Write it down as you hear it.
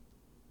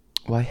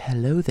Why,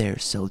 hello there,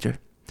 soldier.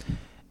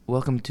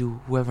 Welcome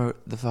to whoever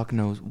the fuck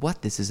knows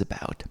what this is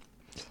about.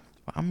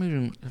 I'm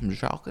eating some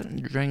chocolate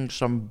and drinking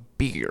some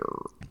beer,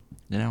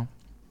 you know?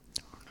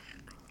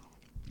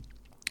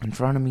 In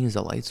front of me is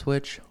a light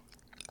switch,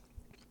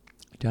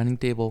 dining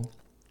table,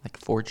 like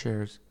 4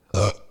 chairs.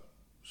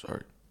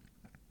 Sorry.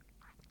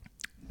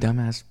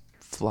 Dumbass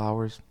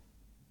flowers,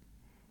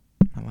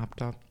 my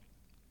laptop,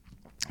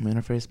 my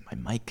interface,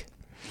 my mic.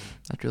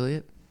 That's really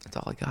it. That's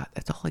all I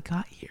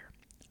got here.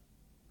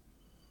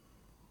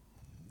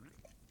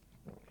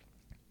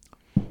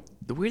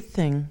 The weird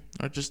thing,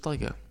 or just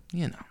like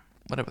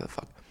whatever the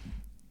fuck,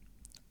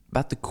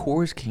 about the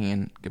Coors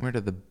can compared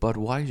to the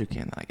Budweiser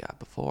can that I got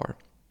before,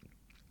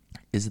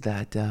 is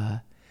that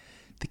the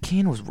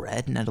can was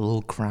red and had a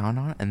little crown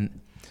on it, and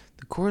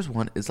the Coors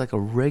one is like I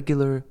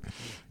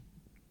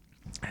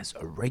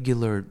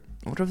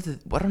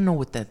don't know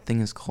what that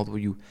thing is called, where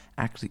you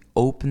actually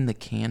open the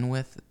can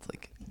with. It's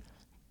like,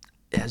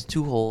 it has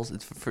 2 holes.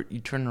 It's for you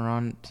turn it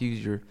on to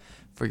use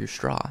for your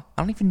straw.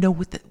 I don't even know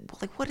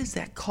what is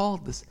that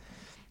called? This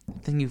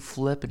thing you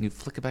flip and you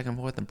flick it back and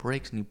forth and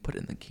breaks, and you put it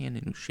in the can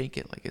and you shake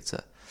it like it's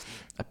a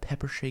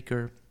pepper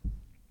shaker,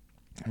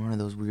 one of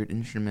those weird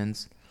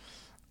instruments.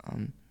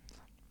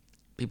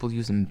 People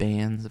use in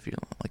bands, if you're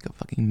like a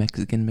fucking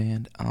Mexican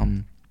band.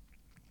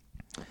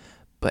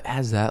 But it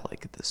has that,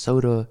 like the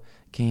soda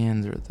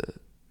cans or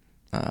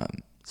the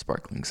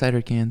sparkling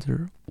cider cans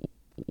or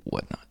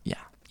whatnot. Yeah.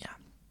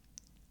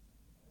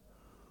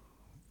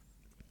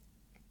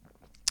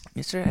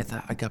 Yesterday I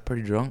thought I got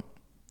pretty drunk.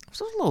 I was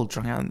a little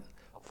drunk. I had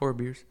 4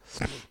 beers.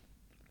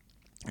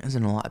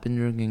 Isn't a lot. I've been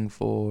drinking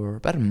for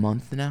about a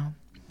month now,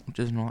 which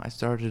isn't a lot. I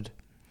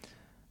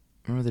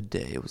remember the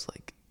day. It was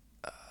like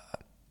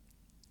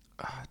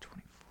 24.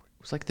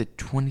 It was like the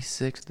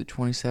 26th, the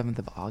 27th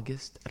of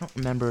August. I don't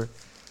remember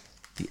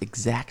the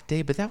exact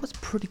day, but that was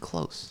pretty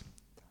close.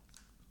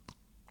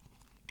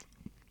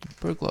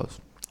 Pretty close.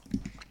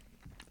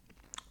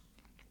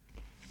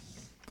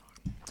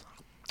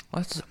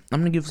 I'm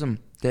gonna give some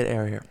dead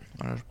air here.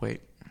 I'll just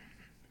wait.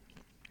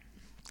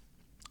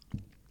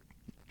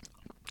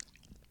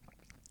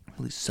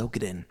 Really soak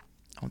it in.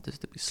 I want this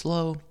to be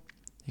slow.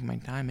 Take my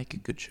time. Make a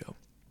good show.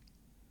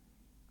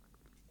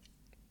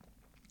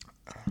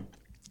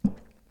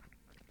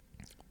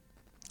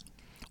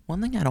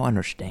 One thing I don't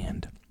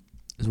understand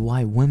is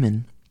why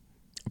women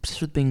are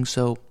obsessed with being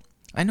so...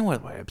 I know why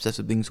they're obsessed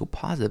with being so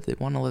positive. They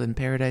want to live in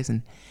paradise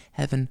and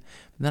heaven.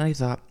 But then I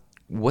thought,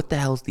 what the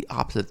hell is the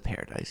opposite of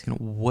paradise?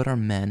 What are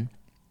men?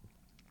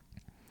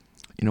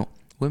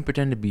 Women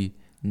pretend to be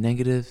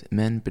negative.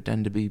 Men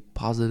pretend to be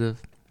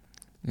positive.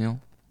 There's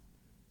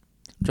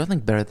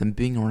nothing better than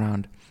being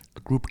around a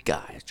group of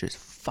guys just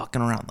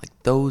fucking around. Like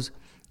those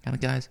kind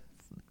of guys.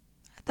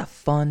 That's a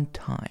fun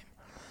time.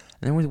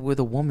 And then with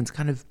a woman's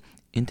kind of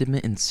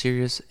intimate and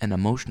serious and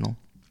emotional.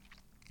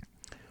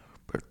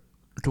 But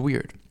it's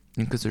weird.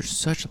 Because they're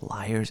such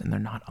liars and they're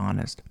not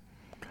honest.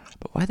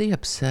 But why are they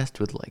obsessed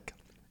with like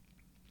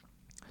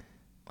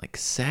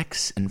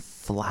sex and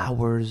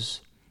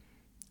flowers?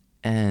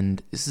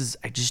 And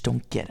I just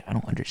don't get it. I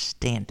don't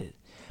understand it.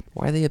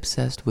 Why are they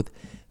obsessed with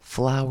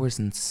flowers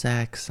and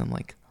sex and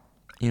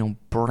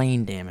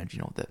brain damage,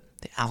 the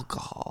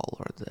alcohol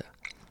or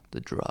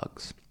the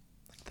drugs?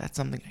 That's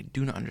something I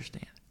do not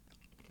understand.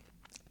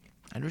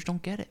 I just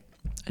don't get it.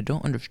 I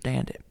don't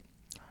understand it.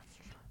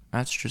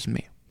 That's just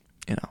me,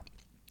 Let's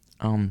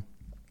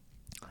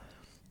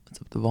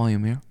up the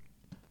volume here.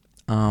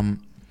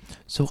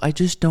 So I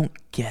just don't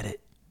get it.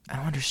 I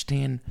don't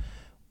understand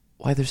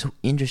why they're so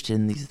interested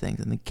in these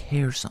things and they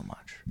care so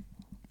much.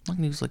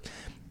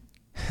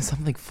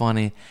 Something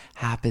funny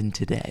happened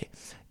today.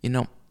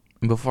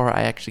 Before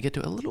I actually get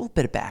to a little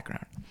bit of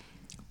background.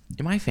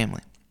 In my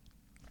family,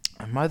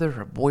 my mother,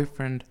 her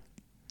boyfriend,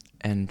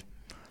 and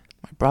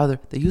my brother,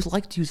 they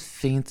like to use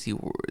fancy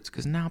words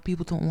because now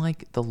people don't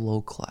like the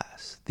low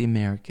class, the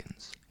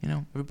Americans.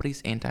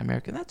 Everybody's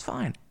anti-American. That's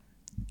fine.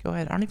 Go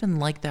ahead. I don't even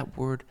like that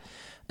word.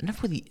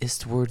 Enough with the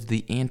ist words,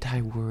 the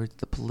anti words,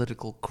 the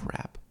political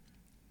crap.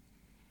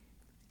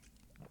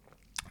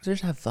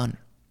 Just have fun.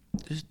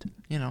 Just,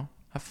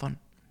 have fun.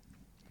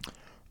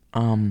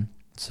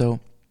 So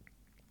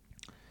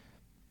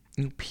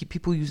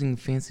people using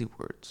fancy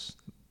words.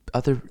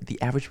 The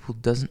average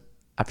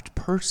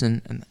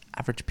person and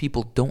average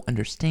people don't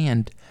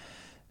understand,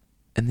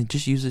 and they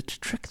just use it to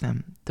trick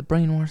them, to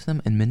brainwash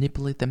them and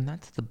manipulate them.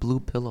 That's the blue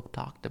pill I've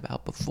talked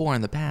about before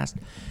in the past.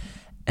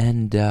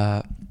 And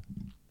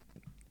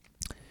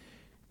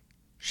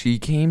she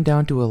came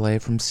down to LA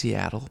from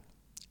Seattle,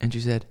 and she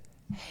said,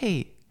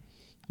 "Hey,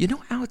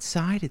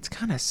 outside it's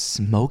kind of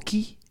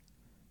smoky."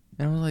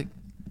 And I was like,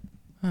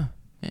 "Huh,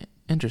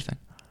 interesting."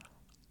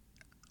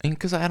 And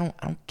because I don't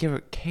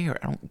care.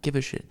 I don't give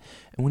a shit.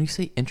 And when you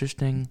say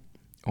interesting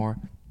or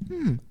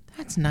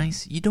that's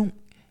nice, you don't.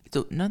 It's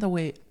another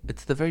way.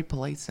 It's the very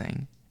polite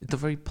saying. It's a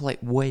very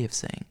polite way of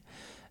saying,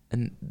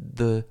 and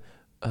the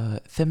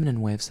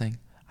feminine way of saying,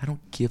 "I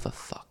don't give a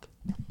fuck."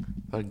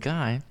 But a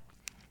guy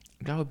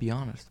would be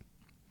honest.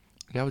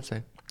 A guy would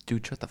say,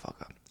 "Dude, shut the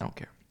fuck up. I don't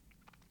care."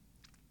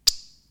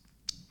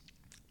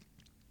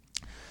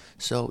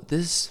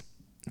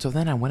 So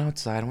then I went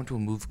outside. I went to a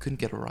move. Couldn't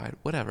get a ride.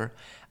 Whatever.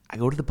 I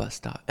go to the bus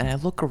stop and I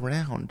look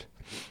around.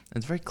 And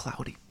it's very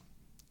cloudy.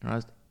 And I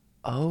was,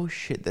 oh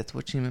shit, that's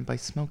what you meant by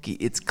smoky.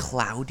 It's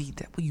cloudy.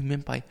 That's what you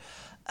meant by,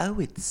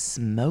 oh, it's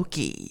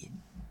smoky.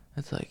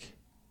 It's like,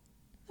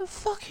 the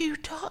fuck are you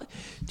talking?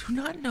 Do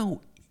not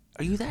know.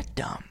 Are you that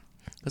dumb?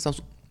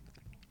 Because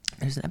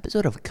there's an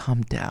episode of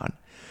Calm Down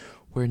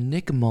where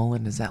Nick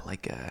Mullen is at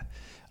like a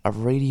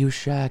Radio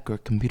Shack or a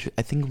computer.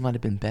 I think it might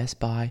have been Best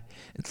Buy.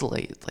 It's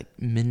late. It's like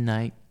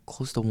midnight,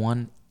 close to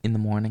 1 in the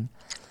morning.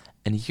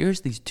 And he hears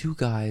these two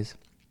guys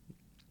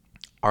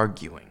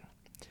arguing.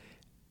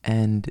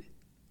 And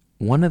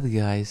one of the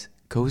guys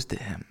goes to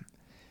him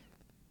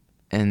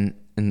and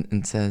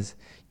says,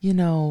 you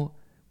know,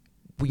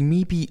 we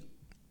may be...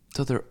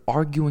 So they're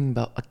arguing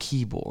about a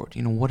keyboard.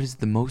 You know, what is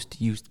the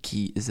most used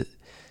key? Is it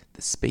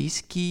the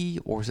space key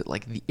or is it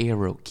like the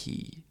arrow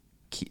key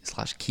 /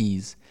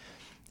 keys?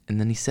 And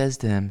then he says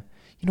to him,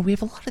 you know, we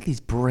have a lot of these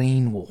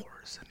brain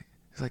wars. And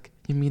he's like,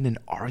 you mean an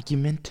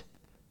argument?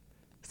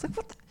 It's like,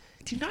 what the...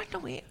 Do you not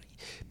know it?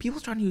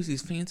 People trying to use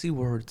these fancy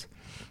words.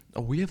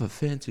 Oh, we have a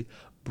fancy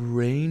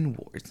brain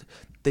wars.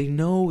 They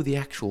know the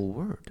actual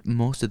word,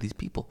 most of these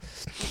people.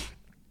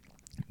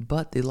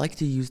 But they like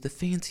to use the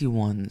fancy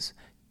ones,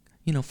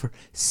 you know, for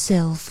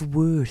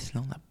self-worth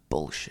and all that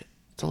bullshit.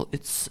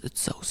 It's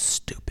so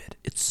stupid.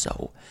 It's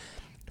so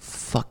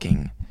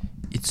fucking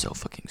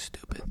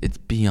stupid. It's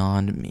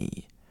beyond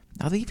me.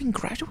 Now they even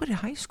graduated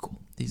high school,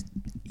 these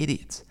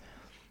idiots.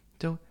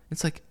 So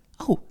it's like,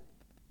 oh,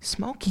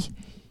 smoky,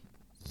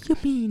 you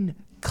mean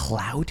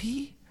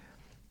cloudy?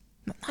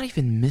 Not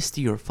even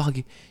misty or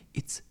foggy.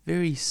 It's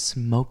very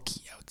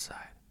smoky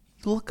outside.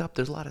 You look up,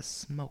 there's a lot of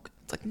smoke.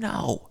 It's like,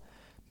 no.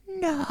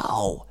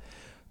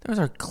 Those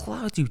are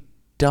clouds, you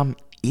dumb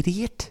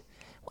idiot.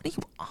 What are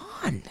you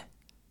on?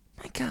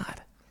 My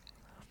God.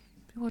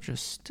 People are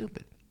just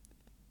stupid.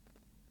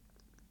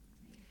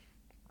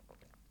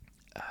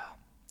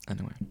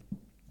 Anyway.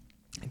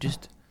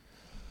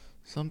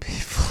 Some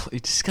people, you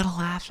just gotta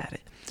laugh at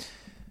it.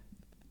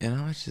 You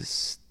know, it's just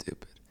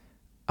stupid.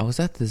 I was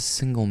at this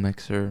single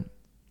mixer,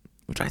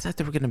 which I thought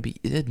they were gonna be,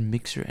 it had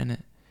mixer in it.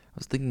 I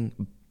was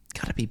thinking,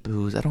 gotta be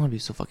booze. I don't wanna be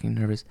so fucking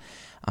nervous.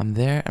 I'm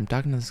there, I'm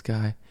talking to this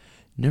guy,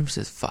 nervous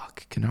as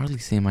fuck, can hardly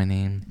say my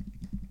name.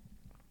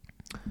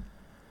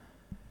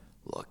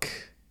 Look,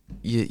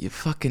 you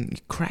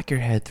crack your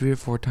head 3 or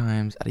 4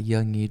 times at a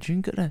young age,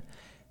 you're gonna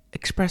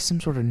express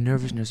some sort of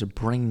nervousness or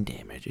brain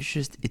damage.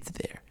 It's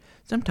there.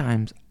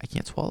 Sometimes I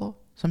can't swallow.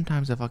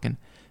 Sometimes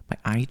my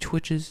eye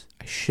twitches,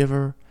 I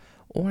shiver,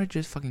 or I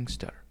just fucking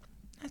stutter.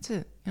 That's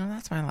it. You know,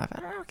 that's my life. I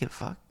don't give a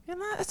fuck. You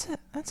know, that's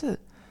it.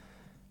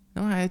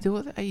 No, I deal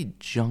with it. I eat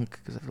junk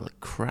because I feel like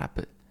crap,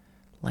 but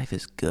life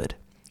is good.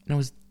 And I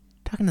was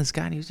talking to this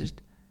guy and he was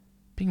just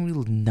being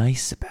real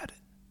nice about it,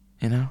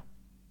 you know?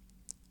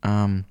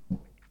 And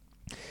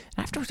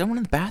afterwards I went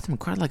in the bathroom and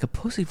cried like a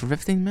pussy for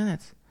 15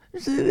 minutes.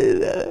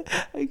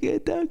 I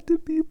can't talk to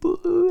people.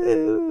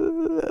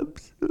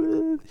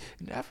 And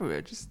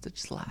afterwards I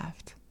just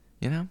laughed,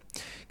 you know?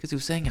 Because he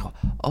was saying how,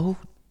 oh,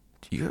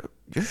 you're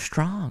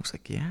strong. It's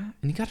like, yeah.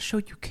 And you got to show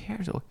you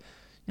care. So,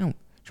 you know,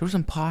 show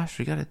some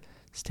posture. You got to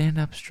stand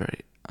up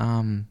straight.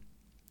 You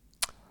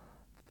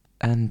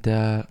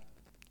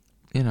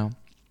know,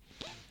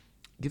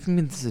 giving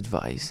me this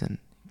advice and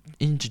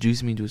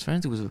introducing me to his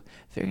friends. He was a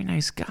very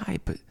nice guy,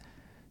 but,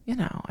 you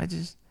know, I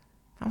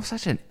was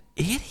such an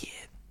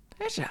idiot.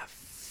 Such a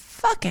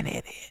fucking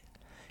idiot.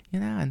 You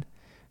know, and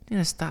I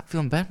need to stop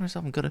feeling bad for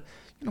myself and go to,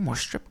 you know, more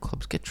strip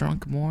clubs, get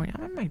drunk more.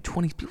 I'm in my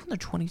 20s. People in their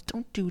 20s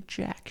don't do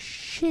jack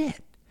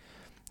shit.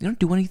 You don't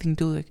do anything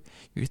until like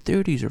your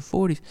 30s or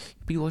 40s.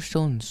 People are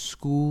still in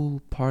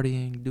school,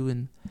 partying,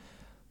 doing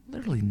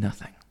literally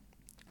nothing.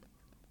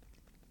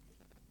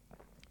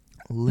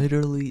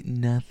 Literally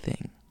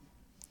nothing.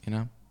 You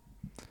know?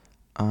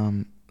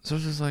 So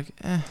it's just like,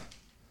 I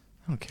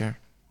don't care.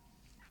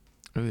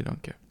 I really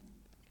don't care.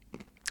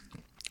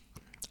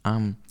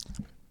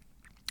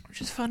 Which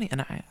is funny,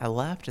 and I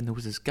laughed, and there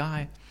was this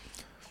guy,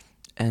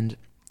 and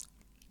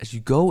as you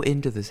go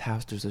into this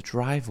house, there's a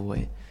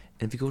driveway,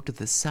 and if you go to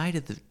the side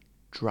of the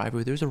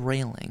driveway, there's a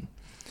railing,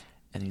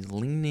 and he's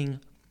leaning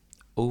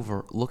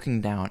over,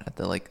 looking down at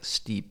the, like,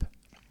 steep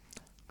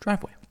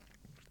driveway.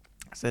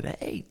 I said,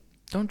 hey,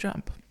 don't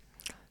jump.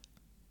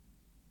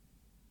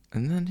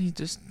 And then he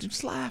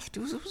just laughed. It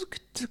was a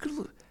good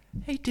look.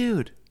 Hey,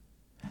 dude.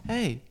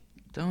 Hey,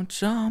 don't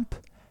jump.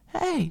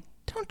 Hey,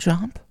 don't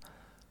jump.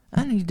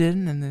 And he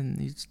didn't, and then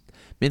he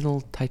made a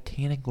little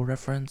Titanic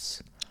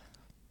reference.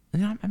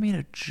 And, you know, I made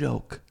a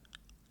joke.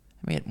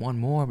 I made one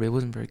more, but it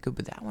wasn't very good.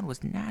 But that one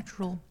was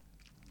natural.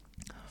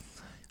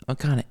 I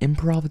kind of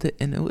improvised it,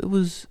 and it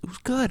was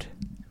good.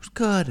 It was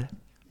good.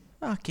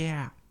 Fuck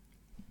yeah.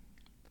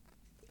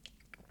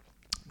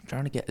 I'm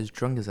trying to get as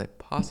drunk as I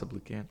possibly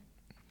can.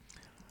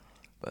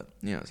 But,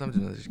 you know,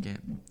 sometimes I just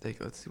can't take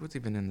it. Let's see what's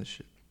even in this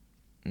shit.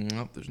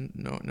 Nope, there's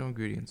no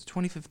ingredients.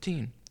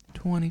 2015.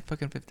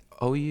 2015.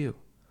 OU.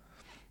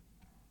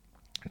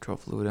 12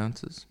 fluid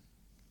ounces.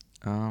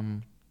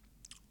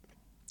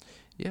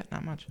 Yeah,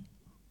 not much.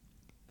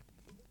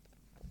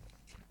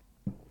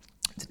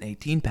 It's an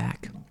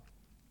 18-pack.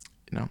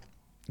 You know,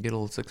 get a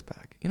little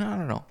 6-pack. You know, I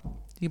don't know. Do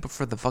you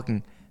prefer the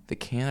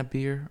can of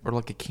beer or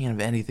like a can of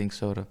anything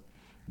soda?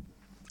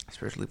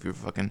 Especially if you're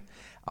fucking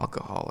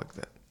alcoholic.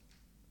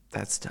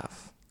 That's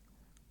tough.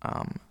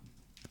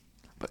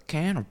 But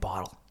can or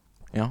bottle?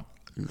 You know,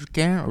 is it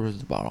can or is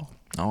it bottle?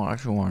 Oh, I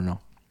actually want to know.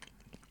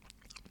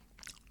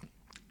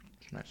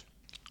 It's nice.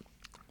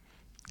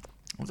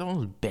 It's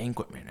almost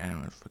banquet, man. I don't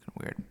know, it's fucking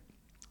weird.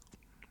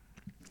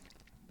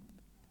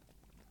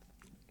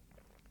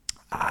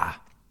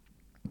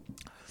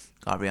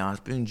 Gotta be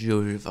honest, being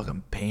Jewish is a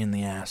fucking pain in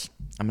the ass.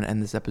 I'm gonna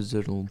end this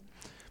episode. We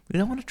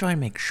don't want to try and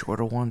make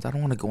shorter ones. I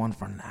don't want to go on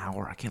for an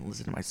hour. I can't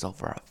listen to myself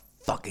for a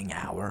fucking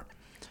hour.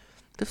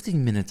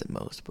 15 minutes at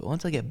most. But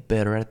once I get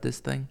better at this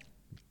thing,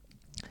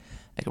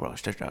 I could probably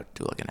stretch it out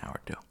to like an hour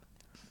or two.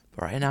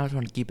 But right now, I just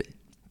want to keep it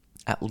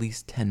at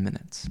least 10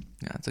 minutes.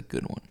 Yeah, that's a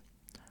good one.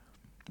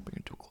 Bring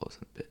it too close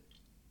in a bit.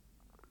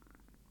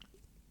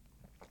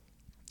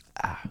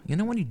 You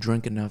know when you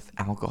drink enough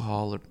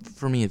alcohol, or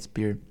for me it's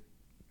beer,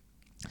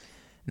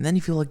 and then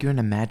you feel like you're in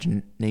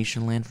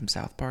Imagination Land from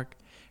South Park?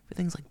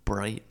 Everything's like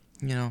bright,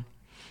 you know?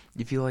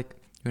 You feel like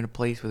you're in a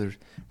place where there's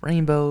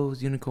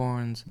rainbows,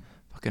 unicorns,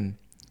 fucking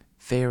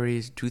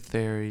fairies, tooth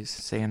fairies,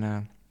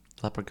 Santa,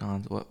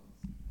 leprechauns,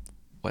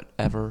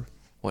 whatever,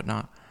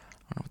 whatnot.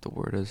 I don't know what the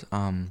word is.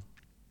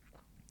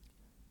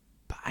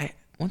 But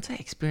once I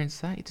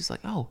experienced that, you're just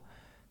like, oh,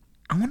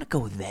 I want to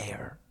go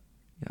there.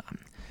 You know,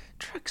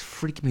 trucks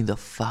freak me the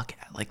fuck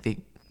out. Like, they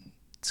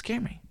scare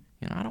me.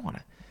 You know, I don't want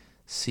to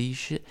see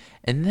shit.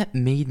 And that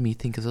made me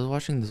think, because I was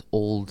watching this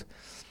old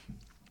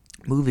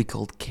movie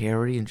called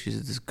Carrie, and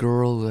she's this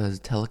girl who has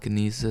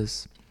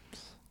telekinesis.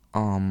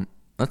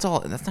 That's all.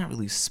 That's not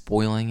really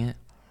spoiling it,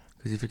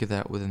 because you figure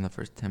that within the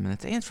first 10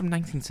 minutes. And it's from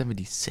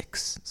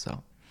 1976,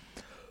 so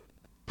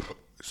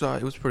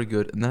it was pretty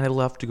good. And then I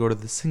left to go to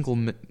the single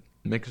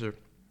mixer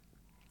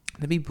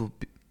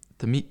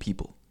to meet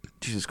people.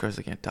 Jesus Christ,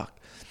 I can't talk.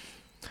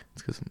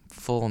 It's because I'm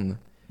full on the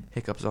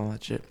hiccups and all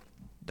that shit.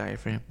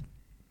 Diaphragm.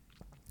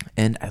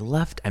 And I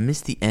left. I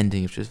missed the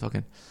ending. It's just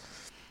fucking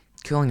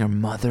killing her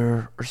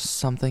mother or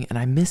something. And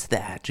I missed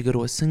that to go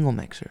to a single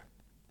mixer.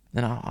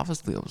 And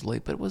obviously I was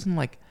late, but it wasn't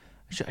like...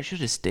 I should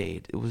have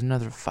stayed. It was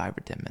another 5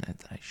 or 10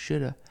 minutes. I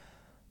should have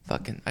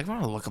fucking... I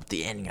want to look up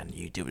the ending on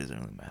YouTube. It doesn't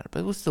really matter. But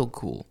it was still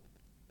cool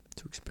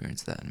to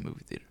experience that in a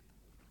movie theater.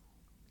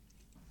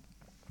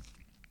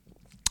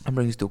 I'm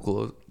bringing still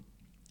close.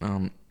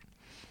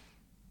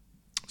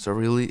 So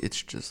really,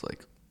 it's just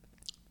like...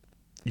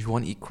 You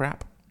want to eat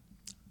crap?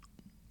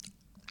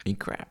 Eat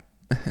crap.